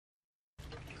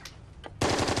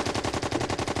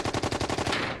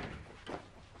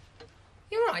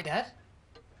Hi, Dad.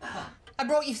 I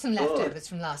brought you some leftovers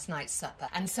from last night's supper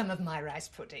and some of my rice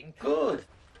pudding. Good.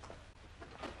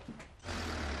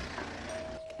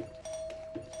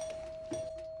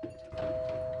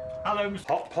 Hello,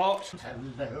 hot pot.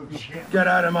 Hello, Chef. Get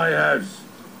out of my house.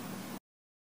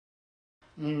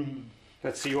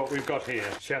 Let's see what we've got here.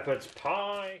 Shepherd's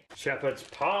pie, shepherd's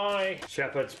pie,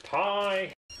 shepherd's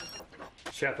pie,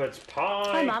 shepherd's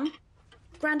pie. Hi, Mum.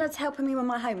 Grandad's helping me with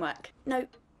my homework. No,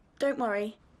 don't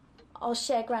worry. I'll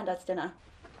share Grandad's dinner.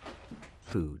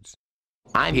 Foods.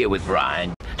 I'm here with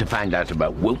Brian to find out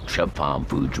about Wiltshire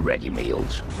Farmfoods ready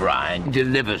meals. Brian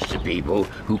delivers to people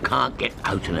who can't get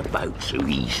out and about so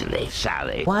easily.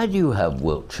 Sally, why do you have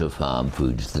Wiltshire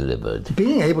Farmfoods delivered?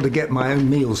 Being able to get my own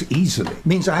meals easily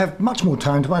means I have much more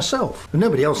time to myself, and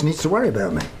nobody else needs to worry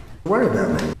about me.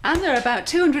 And there are about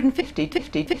 250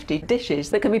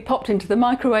 dishes that can be popped into the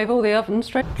microwave or the oven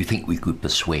straight. Do you think we could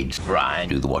persuade Brian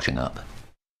to do the washing up?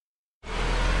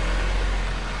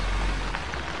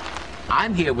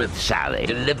 I'm here with Sally,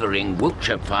 delivering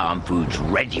Wiltshire Farmfoods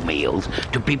ready meals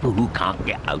to people who can't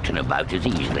get out and about as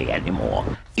easily anymore.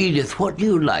 Edith, what do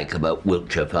you like about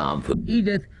Wiltshire Farmfoods?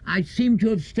 Edith, I seem to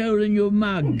have stolen your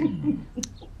mug.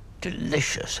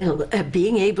 Delicious. Well,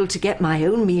 being able to get my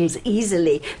own meals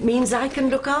easily means I can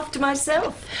look after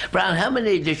myself. Brown, how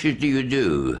many dishes do you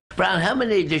do? Brown, how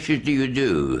many dishes do you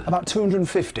do? About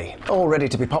 250, all ready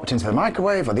to be popped into the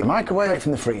microwave or the microwave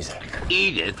from the freezer.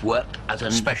 Edith worked as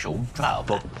a special trial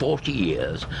for 40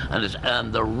 years and has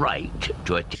earned the right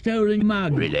to a stolen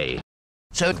mug relay.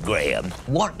 So, Graham,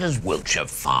 what does Wiltshire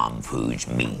Farmfoods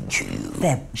mean to you?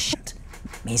 They're shit.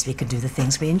 Means we can do the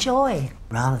things we enjoy,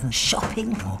 rather than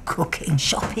shopping or cooking.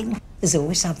 Shopping, there's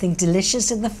always something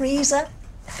delicious in the freezer.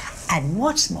 And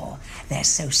what's more, they're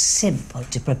so simple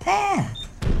to prepare.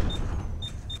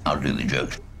 I'll do the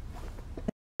jokes.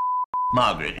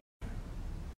 Margaret.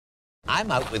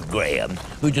 I'm out with Graham,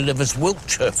 who delivers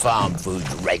Wiltshire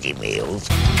Farmfoods ready meals.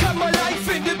 Cut my life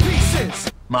into pieces!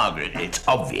 Margaret, it's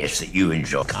obvious that you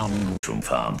enjoy coming from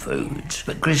Farmfoods.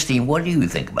 But Christine, what do you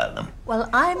think about them? Well,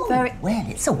 Well,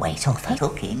 it's a weight off her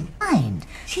cooking. Mind,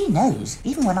 she knows,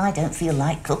 even when I don't feel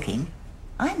like cooking,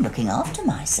 I'm looking after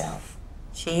myself.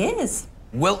 She is.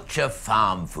 Wiltshire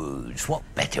Farmfoods. What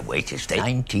better way to stay?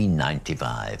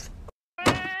 1995.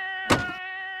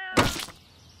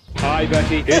 Hi,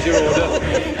 Betty. Here's your order.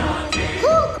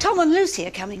 Tom and Lucy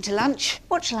are coming to lunch.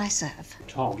 What shall I serve?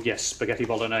 Tom, yes, spaghetti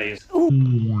bolognese. Ooh.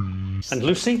 And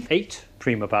Lucy, 8,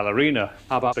 prima ballerina.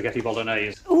 How about spaghetti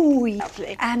bolognese? Ooh,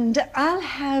 lovely. And I'll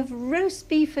have roast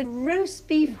beef and roast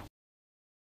beef.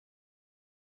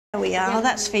 There we are.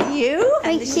 That's for you.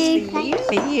 And this is for you.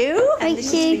 For you. And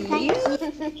this is for you.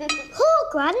 Oh,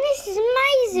 Gran, this is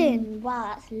amazing.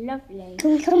 Wow, that's lovely.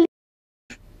 Can we come?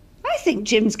 I think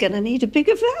Jim's going to need a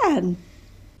bigger van.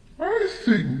 I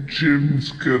think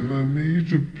Jim's gonna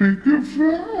need a bigger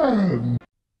van.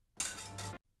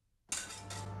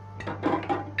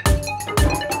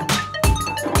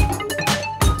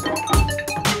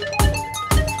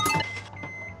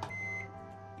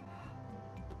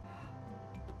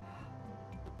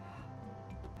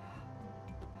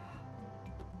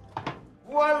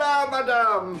 Voila,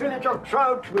 madame! Fillet of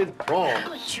trout with prawns.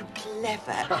 Aren't you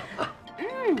clever?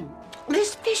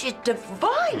 This fish is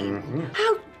divine.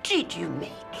 How did you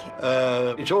make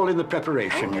it? It's all in the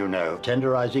preparation, you know.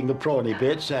 Tenderizing the prawny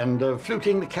bits and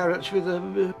fluting the carrots with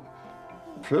a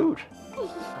fruit.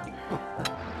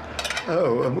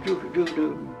 Oh,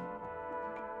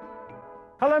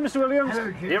 Hello, Mr. Williams.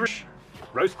 Hello, Jim. Here.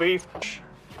 Roast beef.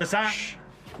 The sash.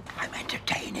 I'm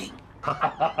entertaining.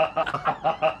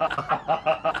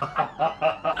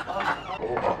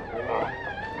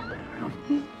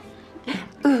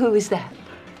 Who is that?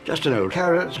 Just an old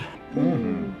carrot.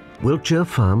 Wiltshire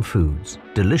Farmfoods.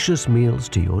 Delicious meals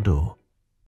to your door.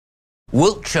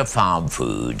 Wiltshire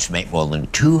Farmfoods make more than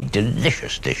 2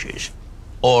 delicious dishes.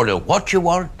 Order what you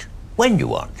want, when you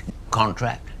want.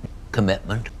 Contract,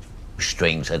 commitment,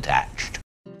 strings attached.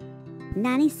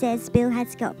 Nanny says Bill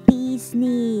has got bee's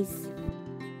knees.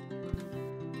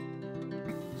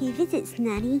 He visits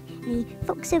Nanny and he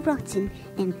fucks her rotten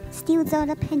and steals all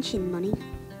her pension money.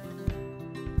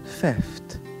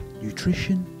 Theft,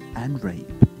 nutrition and rape.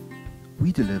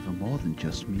 We deliver more than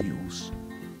just meals.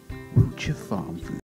 Wiltshire Farmfoods.